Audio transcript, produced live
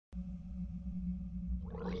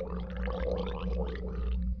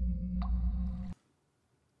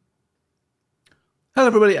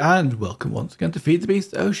everybody and welcome once again to Feed the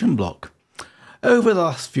Beast OceanBlock. Over the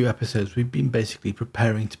last few episodes we've been basically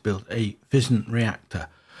preparing to build a fission reactor.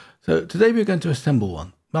 So today we're going to assemble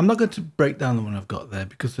one. I'm not going to break down the one I've got there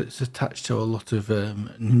because it's attached to a lot of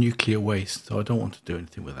nuclear waste, so I don't want to do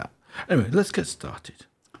anything with that. Anyway, let's get started.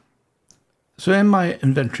 So in my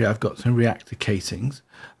inventory I've got some reactor casings,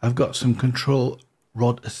 I've got some control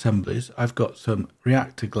rod assemblies, I've got some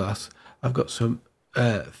reactor glass, I've got some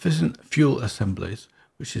fission fuel assemblies,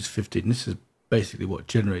 which is 15. This is basically what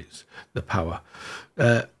generates the power.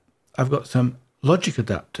 I've got some logic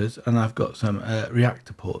adapters and I've got some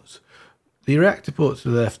reactor ports. The reactor ports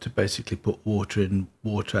are there to basically put water in,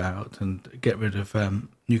 water out, and get rid of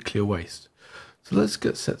nuclear waste. So let's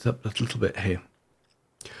get set up a little bit here.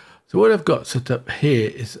 So what I've got set up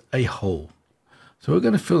here is a hole. So we're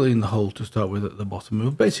going to fill in the hole to start with at the bottom.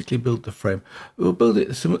 We'll basically build the frame. We'll build it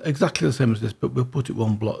exactly the same as this, but we'll put it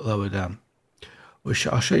one block lower down.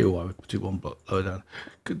 I'll show you why we put it one block lower down.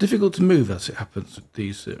 Difficult to move as it happens with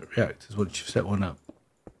these reactors once you've set one up.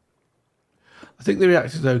 I think the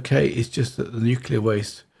reactor's okay, it's just that the nuclear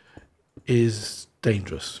waste is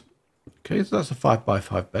dangerous. Okay, so that's a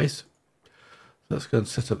 5x5 base. So let's go and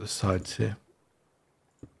set up the sides here.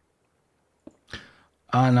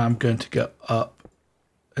 And I'm going to go up.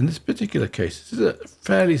 In this particular case, this is a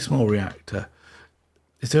fairly small reactor.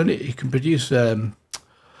 It's only, it can produce a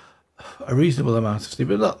reasonable amount of steam,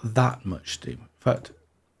 but not that much steam. In fact,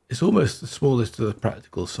 it's almost the smallest of the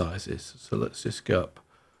practical sizes. So let's just go up.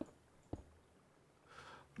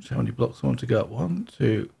 How many blocks I want to go up? 1,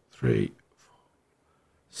 2, 3, 4,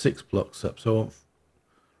 6 blocks up. So I want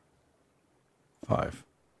 5.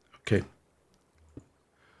 Okay.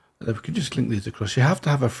 And then we can just link these across. You have to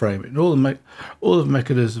have a frame. In all of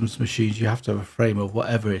Mekanism's machines, you have to have a frame of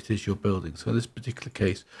whatever it is you're building. So in this particular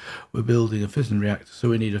case, we're building a fission reactor. So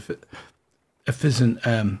we need a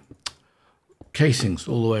fission casings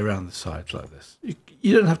all the way around the sides like this.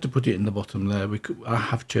 You don't have to put it in the bottom there. I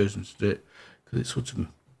have chosen to do it because it sort of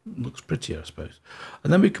looks prettier, I suppose.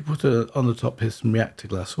 And then we could put on the top here some reactor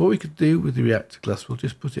glass. So what we could do with the reactor glass, we'll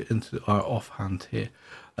just put it into our offhand here,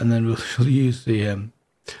 and then we'll use the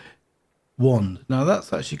wand. Now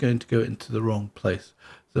that's actually going to go into the wrong place,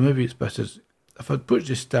 so maybe it's better if I put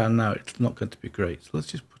this down now. It's not going to be great, so let's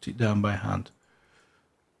just put it down by hand.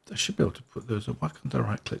 I should be able to put those up. Why can't I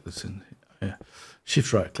right click this in? Yeah,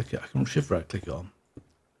 shift right click it. I can shift right click it on.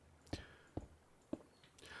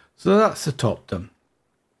 So that's the top done.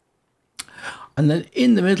 And then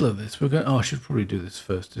in the middle of this, we're going, I should probably do this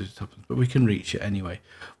first as it happens, but we can reach it anyway.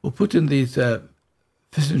 We'll put in these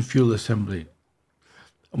fission fuel assembly,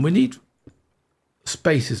 and we need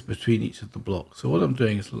spaces between each of the blocks. So what I'm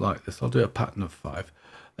doing is like this. I'll do a pattern of 5.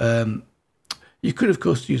 You could of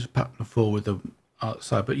course use a pattern of 4 with them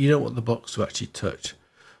outside, but you don't want the blocks to actually touch.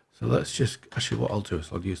 So let's just, actually what I'll do is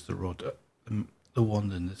I'll use the rod, the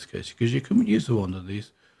wand in this case, because you can use the wand on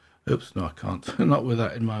these. Oops, no I can't. Not with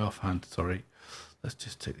that in my offhand, sorry. Let's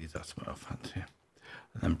just take these out of my offhand here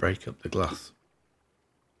and then break up the glass.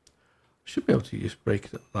 I should be able to just break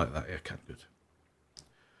it up like that. Yeah, I can, good.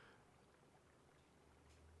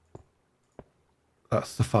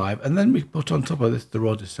 That's the 5, and then we put on top of this the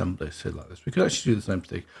rod assembly, so like this. We could actually do the same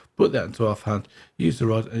thing, put that into offhand, use the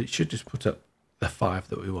rod, and it should just put up the 5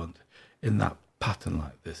 that we want in that pattern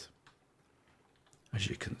like this, as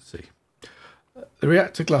you can see. The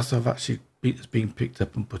reactor glass I've actually is being picked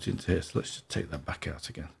up and put into here, so let's just take that back out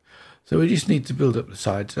again. So we just need to build up the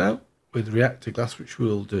sides now with reactor glass, which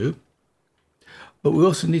we'll do, but we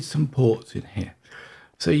also need some ports in here.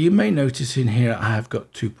 So you may notice in here I have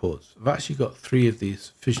got 2 ports. I've actually got 3 of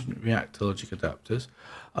these fission reactor logic adapters,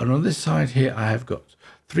 and on this side here I have got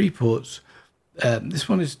 3 ports. This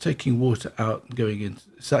one is taking water out and going in.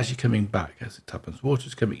 It's actually coming back as it happens. Water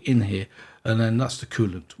is coming in here, and then that's the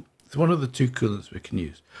coolant. It's one of the 2 coolants we can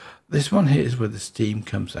use. This one here is where the steam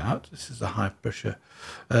comes out. This is a high pressure.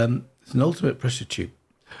 It's an ultimate pressure tube,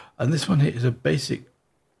 and this one here is a basic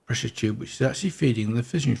pressure tube, which is actually feeding the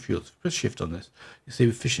fission fuel. So press shift on this, you see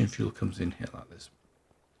the fission fuel comes in here like this.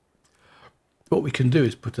 What we can do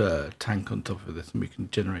is put a tank on top of this, and we can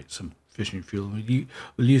generate some fission fuel.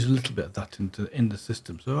 We'll use a little bit of that in the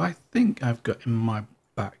system. So I think I've got in my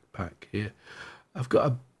backpack here, I've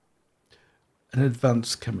got an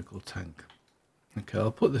advanced chemical tank. Okay,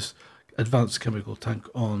 I'll put this advanced chemical tank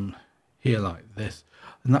on here like this,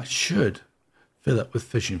 and that should fill up with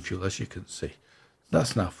fission fuel, as you can see.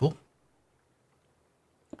 That's now full.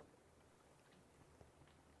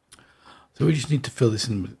 So we just need to fill this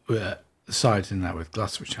in with the sides in now with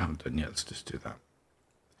glass, which I haven't done yet. Let's just do that.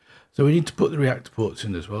 So we need to put the reactor ports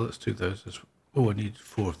in as well. Let's do those as well. Oh, I need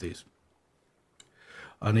 4 of these.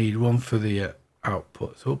 I need one for the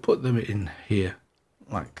output. So we'll put them in here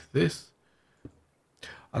like this.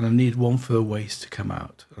 And I need one for the waste to come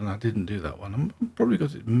out. And I didn't do that one. I probably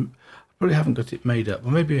haven't got it made up.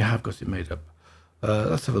 Or maybe I have got it made up.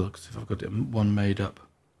 Let's have a look, see if I've got one made up.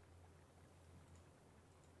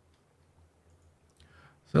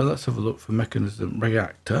 So let's have a look for Mekanism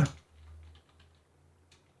Reactor.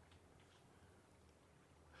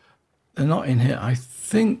 They're not in here. I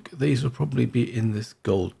think these will probably be in this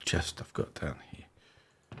gold chest I've got down here.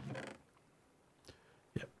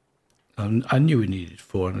 Yep. I knew we needed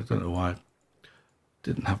 4, and I don't know why I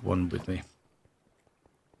didn't have one with me.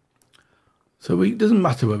 So it doesn't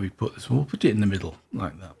matter where we put this one. We'll put it in the middle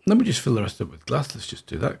like that. Let me just fill the rest up with glass. Let's just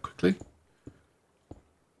do that quickly.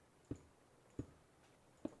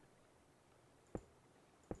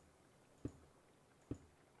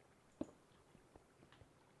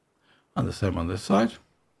 And the same on this side.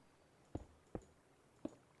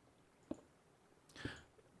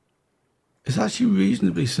 It's actually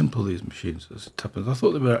reasonably simple, these machines, as it happens. I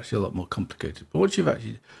thought they were actually a lot more complicated. But once you've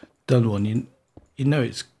actually done one, you know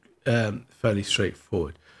it's fairly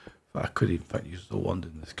straightforward. I could in fact use the wand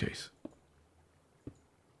in this case.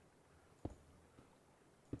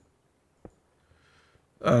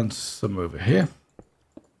 And some over here.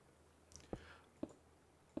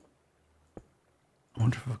 I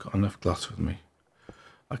wonder if I've got enough glass with me.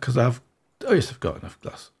 Because oh yes, I've got enough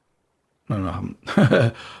glass. No, I haven't.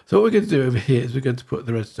 So what we're going to do over here is we're going to put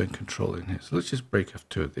the redstone control in here. So let's just break off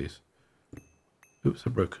 2 of these. Oops, I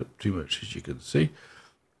broke up too much, as you can see.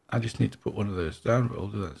 I just need to put one of those down, but I'll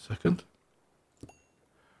do that in a second.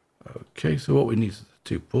 Okay, so what we need is the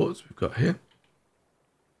 2 ports we've got here.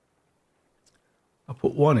 I'll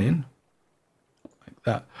put one in, like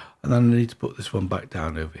that, and then I need to put this one back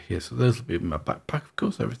down over here. So those will be in my backpack, of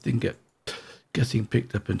course, everything getting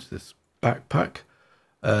picked up into this backpack.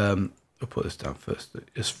 I'll put this down first,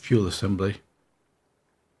 it's fuel assembly.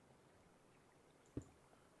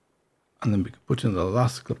 And then we can put in the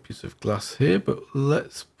last piece of glass here, but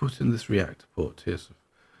let's put in this reactor port here, so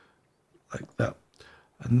like that.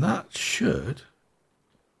 And that should,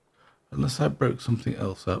 unless I broke something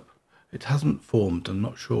else up, it hasn't formed, I'm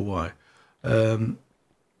not sure why. I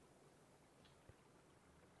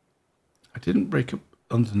didn't break up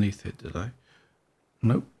underneath it, did I?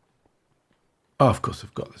 Nope. Oh, of course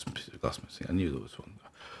I've got this piece of glass missing. I knew there was one.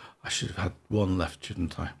 I should have had one left,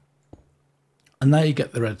 shouldn't I? And now you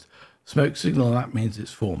get the red smoke signal, and that means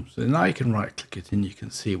it's formed. So now you can right click it and you can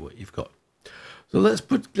see what you've got. So let's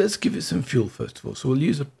give it some fuel first of all. So we'll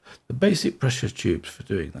use the basic pressure tubes for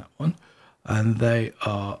doing that one. And they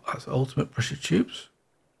are ultimate pressure tubes.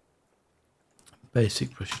 Basic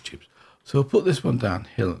pressure tubes. So we'll put this one down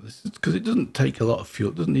here, because it doesn't take a lot of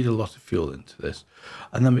fuel, it doesn't need a lot of fuel into this.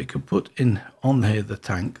 And then we can put in on here the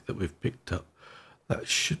tank that we've picked up. That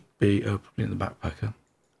should be probably in the backpacker.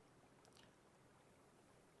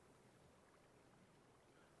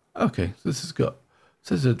 Okay, so this has got, it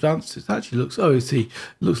says advanced, it actually looks, oh, you see, it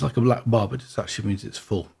looks like a black bar, but it actually means it's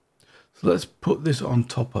full. So let's put this on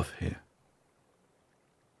top of here.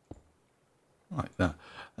 Like that.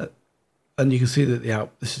 And you can see that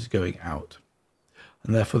this is going out.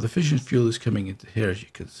 And therefore the fission fuel is coming into here, as you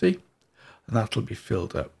can see, and that'll be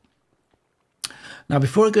filled up. Now,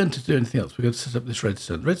 before I go into do anything else, we're going to set up this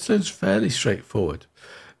redstone. Redstone's fairly straightforward.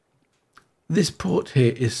 This port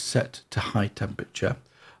here is set to high temperature,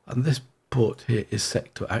 and this port here is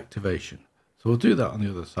set to activation. So we'll do that on the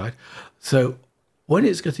other side. So when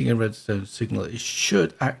it's getting a redstone signal, it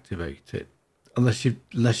should activate it, unless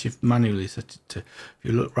you've manually set it to, if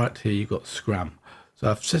you look right here, you've got scram. So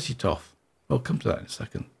I've set it off. I'll come to that in a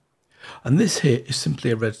second. And this here is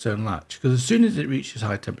simply a redstone latch, because as soon as it reaches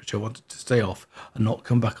high temperature, I want it to stay off and not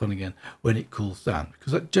come back on again when it cools down,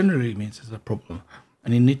 because that generally means there's a problem,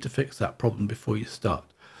 and you need to fix that problem before you start.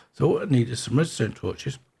 So what I need is some redstone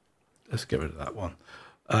torches. Let's get rid of that one.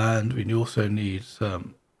 And we also need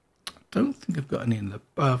some, I don't think I've got any in the,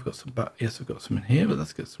 I've got some, yes, I've got some in here, but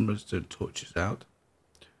let's get some redstone torches out.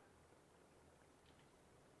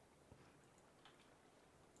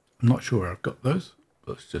 I'm not sure where I've got those.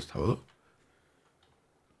 Let's just have a look.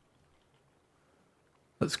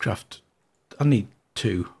 Let's craft, I need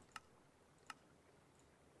 2.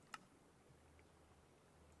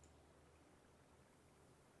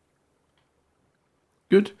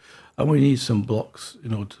 Good. And we need some blocks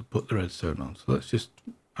in order to put the redstone on. So let's just,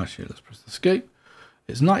 actually, let's press escape.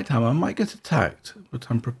 It's night time. I might get attacked, but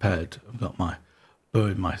I'm prepared. I've got my bow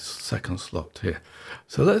in my second slot here.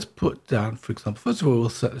 So let's put down, for example, first of all, we'll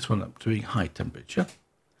set this one up to being high temperature.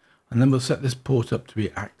 And then we'll set this port up to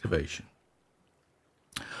be activation.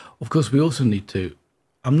 Of course, we also need to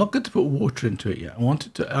I'm not going to put water into it yet. I want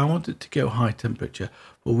it to go high temperature,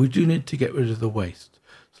 but we do need to get rid of the waste.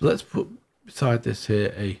 So let's put beside this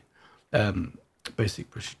here a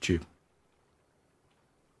basic pressure tube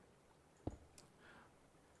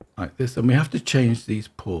like this, and we have to change these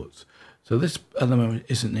ports. So this at the moment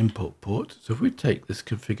is an input port. So if we take this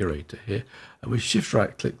configurator here and we shift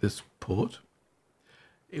right click this port,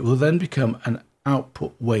 it will then become an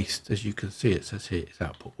output waste. As you can see, it says here it's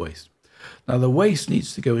output waste. Now the waste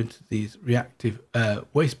needs to go into these reactive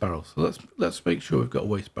waste barrels. So let's make sure we've got a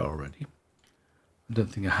waste barrel ready. I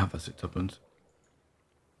don't think I have, as it happens.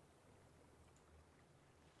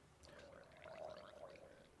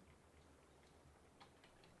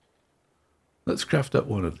 Let's craft up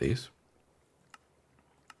one of these.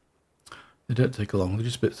 They don't take long, they're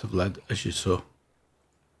just bits of lead, as you saw.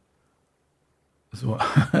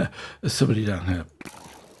 There's somebody down here.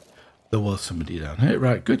 There was somebody down here.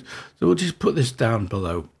 Right, good. So we'll just put this down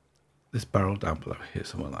below, this barrel down below here,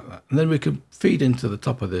 somewhere like that. And then we can feed into the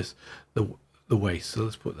top of this the waste. So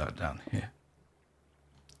let's put that down here.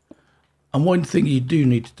 And one thing you do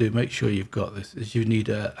need to do, make sure you've got this, is you need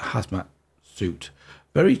a Hazmat Suite.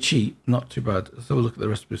 Very cheap, not too bad. Let's have a look at the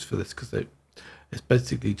recipes for this, because it's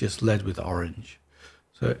basically just lead with orange.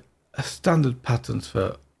 So a standard patterns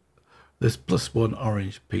for this +1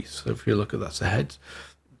 orange piece. So if you look at that's the head,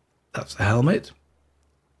 that's the helmet.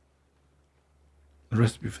 The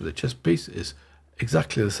recipe for the chest piece is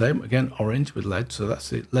exactly the same. Again, orange with lead. So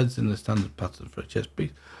that's it. Lead's in the standard pattern for a chest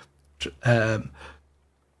piece. The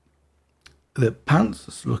pants,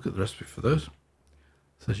 let's look at the recipe for those.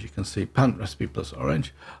 So as you can see, pant recipe plus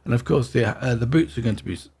orange. And of course the boots are going to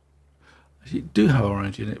be, you do have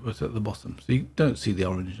orange in it, but at the bottom. So you don't see the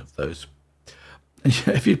orange of those. And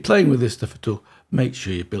if you're playing with this stuff at all, make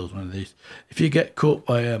sure you build one of these. If you get caught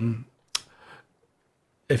by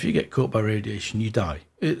radiation, you die.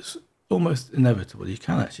 It's almost inevitable. You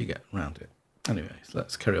can actually get around it. Anyway, so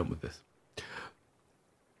let's carry on with this.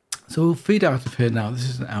 So we'll feed out of here now. This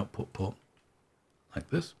is an output port,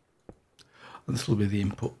 like this, and this will be the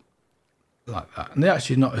input, like that. And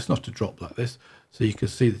it's not a drop like this, so you can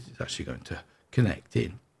see that it's actually going to connect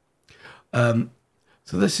in. So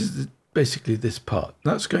this is basically this part.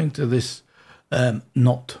 That's going to this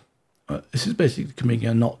NOT. This is basically coming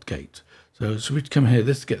a NOT gate. So we come here,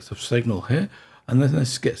 this gets a signal here, and then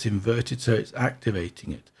this gets inverted, so it's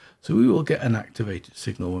activating it. So we will get an activated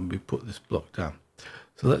signal when we put this block down.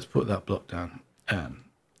 So let's put that block down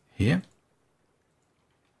here.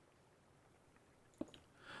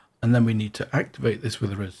 And then we need to activate this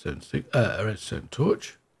with a redstone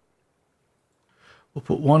torch. We'll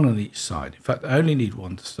put one on each side. In fact, I only need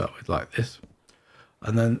one to start with, like this.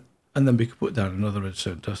 And then we can put down another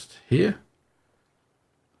redstone dust here.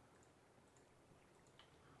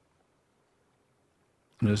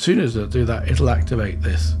 And as soon as I do that, it'll activate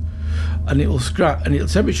this. And it will scrap, and the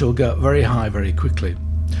temperature will go up very high very quickly.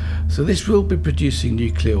 So this will be producing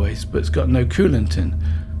nuclear waste, but it's got no coolant in.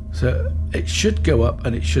 So it should go up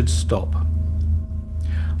and it should stop.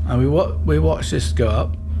 And we watch this go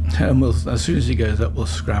up, and as soon as it goes up, we'll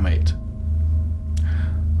scram it.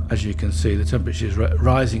 As you can see, the temperature is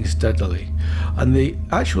rising steadily, and the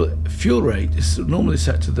actual fuel rate is normally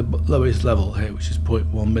set to the lowest level here, which is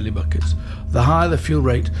 0.1 millibuckets. The higher the fuel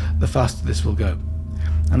rate, the faster this will go.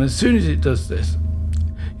 And as soon as it does this,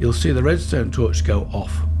 you'll see the redstone torch go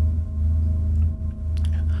off.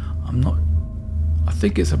 I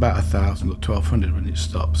think it's about 1,000 or 1,200 when it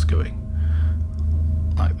stops going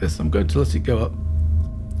like this. I'm going to let it go up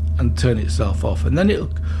and turn itself off, and then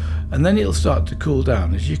it'll start to cool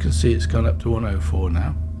down. As you can see, it's gone up to 104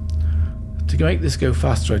 now. To make this go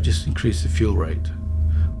faster, I just increase the fuel rate,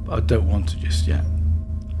 but I don't want to just yet.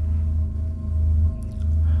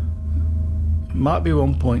 It might be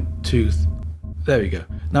 1.2. There we go.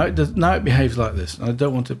 Now it behaves like this, and I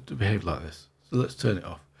don't want it to behave like this. So let's turn it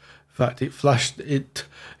off. In fact, it flashed. It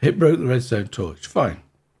broke the redstone torch. Fine.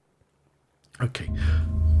 Okay.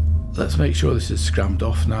 Let's make sure this is scrammed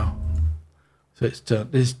off now. So it's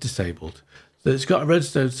disabled. So it's got a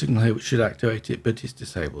redstone signal here which should activate it, but it's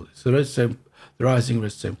disabled. It's the rising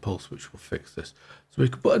redstone pulse which will fix this. So we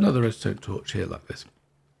could put another redstone torch here like this.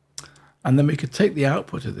 And then we could take the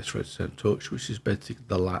output of this redstone torch, which is basically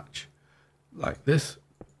the latch, like this.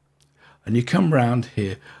 And you come round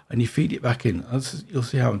here and you feed it back in. You'll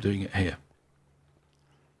see how I'm doing it here.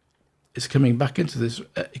 It's coming back into this.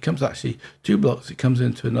 It comes actually 2 blocks. It comes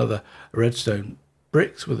into another redstone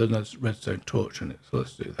bricks with another redstone torch in it. So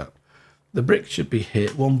let's do that. The brick should be here,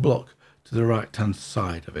 1 block to the right hand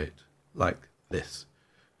side of it, like this.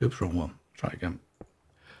 Oops, wrong one. Try again.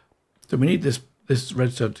 So we need this this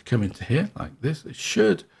redstone to come into here like this. It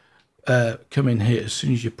should come in here as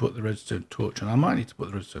soon as you put the redstone torch on. I might need to put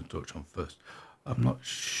the redstone torch on first. I'm not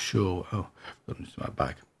sure. Oh, I've got it into my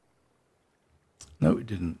bag. No, it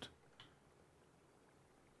didn't.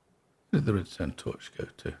 Where did the redstone torch go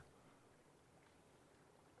to?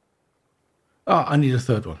 Oh, I need a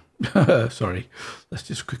third one. Sorry. Let's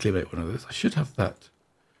just quickly make one of those. I should have that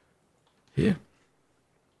here.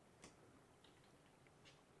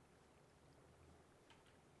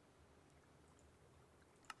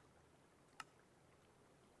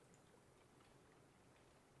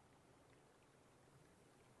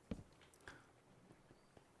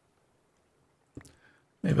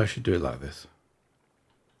 Maybe I should do it like this.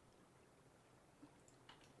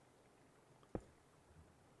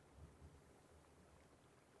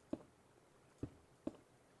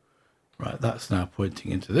 Right, that's now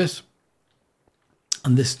pointing into this.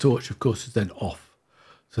 And this torch, of course, is then off.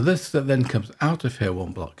 So this then comes out of here,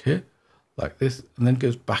 one block here, like this, and then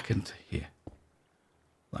goes back into here,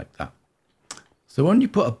 like that. So when you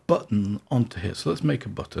put a button onto here, so let's make a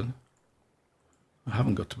button. I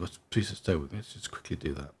haven't got a piece of stone with me. Let's just quickly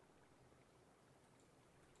do that.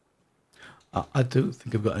 I don't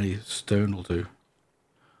think I've got any stone will do.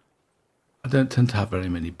 I don't tend to have very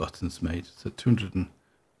many buttons made. So 200 and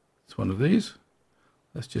it's one of these.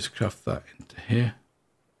 Let's just craft that into here.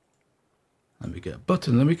 And we get a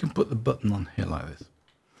button. Then we can put the button on here like this.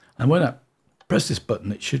 And when I press this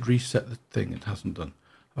button, it should reset the thing. It hasn't done.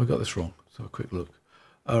 I've got this wrong. So a quick look.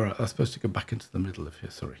 All right, that's supposed to go back into the middle of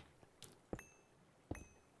here. Sorry.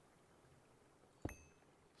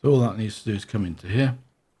 So all that needs to do is come into here,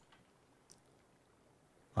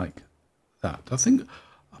 like that. I think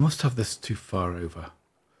I must have this too far over.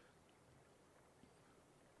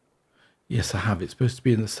 Yes, I have. It's supposed to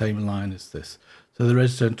be in the same line as this. So the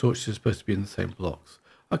redstone torches are supposed to be in the same blocks.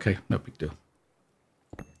 Okay, no big deal.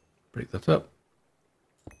 Break that up,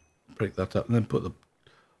 and then put the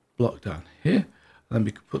block down here. And then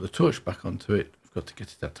we can put the torch back onto it. I've got to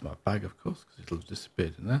get it out of my bag, of course, because it'll have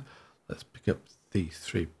disappeared in there. Let's pick up these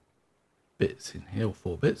 3 bits in here, or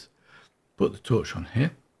 4 bits. Put the torch on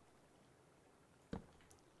here,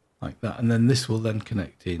 like that. And then this will then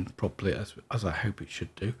connect in properly, as I hope it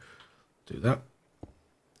should do. Do that.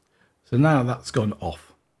 So now that's gone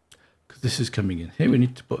off, because this is coming in here. We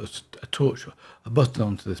need to put a torch, a button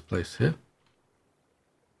onto this place here.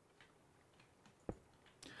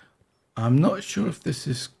 I'm not sure if this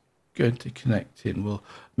is going to connect in. Well,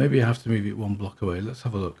 maybe I have to move it 1 block away. Let's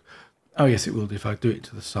have a look. Oh yes, it will do if I do it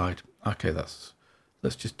to the side. Okay, let's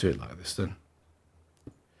just do it like this then.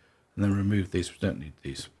 And then remove these. We don't need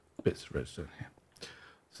these bits of redstone here.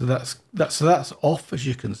 So that's off, as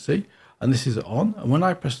you can see, and this is on. And when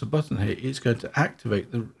I press the button here, it's going to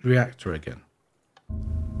activate the reactor again.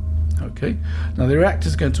 Okay. Now the reactor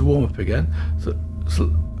is going to warm up again.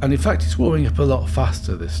 And in fact, it's warming up a lot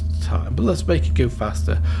faster this time. But let's make it go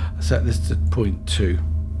faster. I set this to 0.2.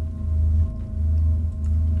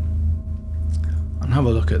 And have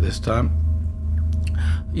a look at this time.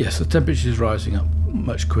 Yes, the temperature is rising up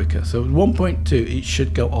much quicker. So at 1.2, it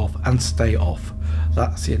should go off and stay off.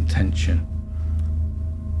 That's the intention.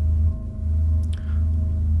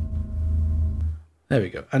 There we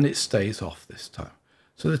go. And it stays off this time.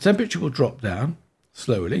 So the temperature will drop down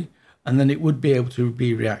slowly, and then it would be able to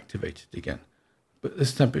be reactivated again. But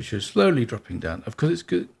this temperature is slowly dropping down. Of course, it's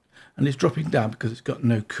good. And it's dropping down because it's got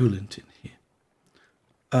no coolant in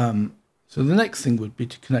here. So the next thing would be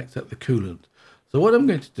to connect up the coolant. So what I'm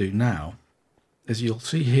going to do now is, you'll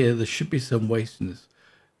see here there should be some waste in this.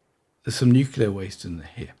 There's some nuclear waste in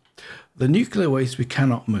here. The nuclear waste we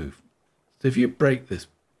cannot move. So if you break this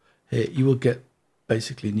here, you will get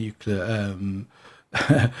basically nuclear.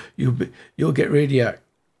 You'll get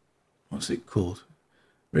what's it called?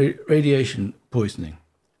 Radiation poisoning,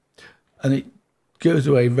 and it goes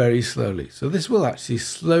away very slowly. So this will actually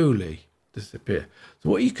slowly disappear. So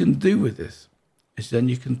what you can do with this is then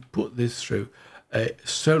you can put this through a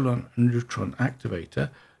solar neutron activator.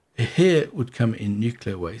 Here would come in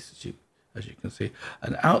nuclear waste, as you can see,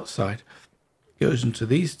 and outside goes into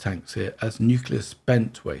these tanks here as nuclear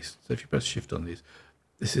spent waste. So if you press shift on these,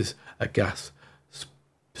 this is a gas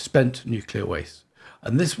spent nuclear waste,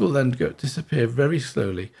 and this will then disappear very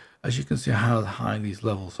slowly, as you can see how high these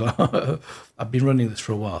levels are. I've been running this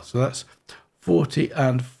for a while. So that's 40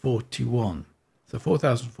 and 41. So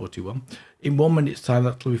 4041. In 1 minute's time,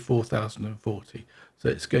 that will be 4040. So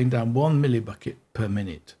it's going down 1 millibucket per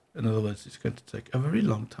minute. In other words, it's going to take a very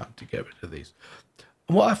long time to get rid of these.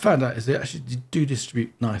 And what I found out is they actually do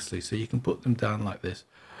distribute nicely. So you can put them down like this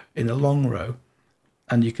in a long row,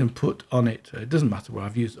 and you can put on it, it doesn't matter where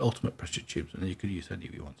I've used ultimate pressure tubes, and you can use any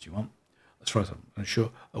ones you want, as far as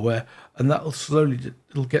I'm aware, and that will slowly,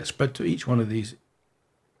 it'll get spread to each one of these.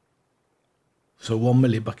 So 1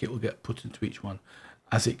 millibucket will get put into each one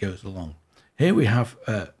as it goes along. Here we have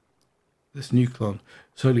this Nucleon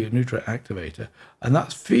solar neutral activator, and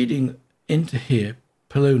that's feeding into here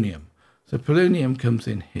polonium. So polonium comes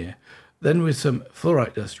in here. Then with some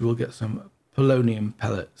fluorite dust, you will get some polonium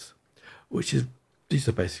pellets, which is, these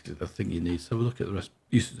are basically the thing you need. So we'll look at the rest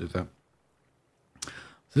uses of that.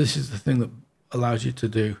 So this is the thing that allows you to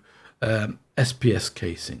do SPS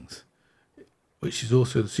casings, which is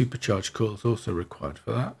also the supercharged coils also required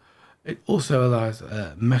for that. It also allows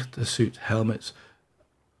MetaSuit helmets,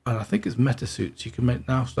 and I think it's MetaSuits. You can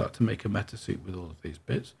now start to make a MetaSuit with all of these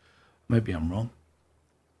bits. Maybe I'm wrong.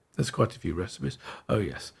 There's quite a few recipes. Oh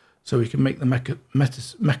yes. So we can make the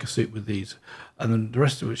mecha suit with these, and then the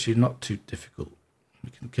rest of which is not too difficult.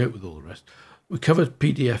 We can cope with all the rest. We covered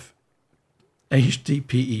PDF,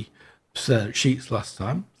 HDPE sheets last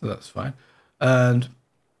time, so that's fine. And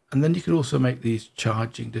then you can also make these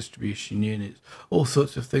charging distribution units, all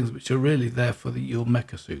sorts of things which are really there for your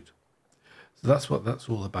mecha suit. So that's what that's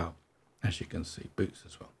all about, as you can see. Boots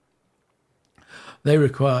as well. They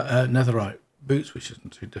require netherite boots, which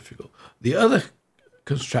isn't too difficult. The other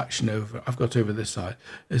construction I've got over this side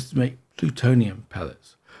is to make plutonium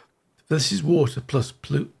pellets. This is water plus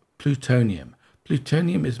plutonium.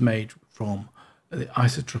 Plutonium is made from the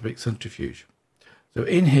isotropic centrifuge. So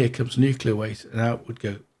in here comes nuclear waste, and out would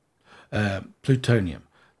go plutonium.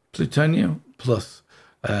 Plutonium plus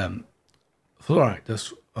fluorite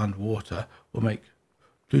dust and water will make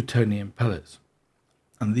plutonium pellets.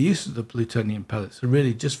 And the use of the plutonium pellets are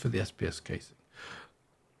really just for the SPS casing.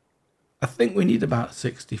 I think we need about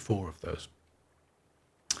 64 of those.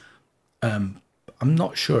 I'm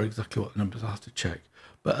not sure exactly what the numbers are, I'll have to check.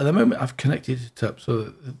 But at the moment I've connected it up so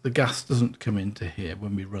that the gas doesn't come into here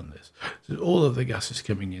when we run this. So all of the gas is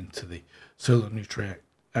coming into the solar neutral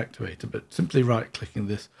activator, but simply right clicking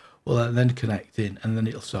this will then connect in, and then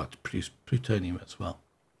it'll start to produce plutonium as well.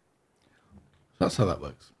 So that's how that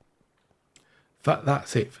works. In fact,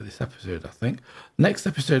 that's it for this episode, I think. Next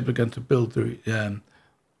episode we're going to build the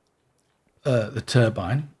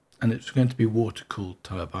turbine, and it's going to be water-cooled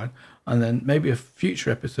turbine, and then maybe a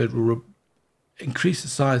future episode will increase the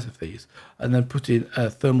size of these and then put in a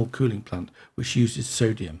thermal cooling plant which uses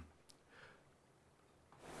sodium.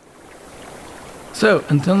 So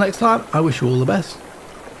until next time, I wish you all the best.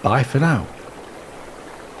 Bye for now.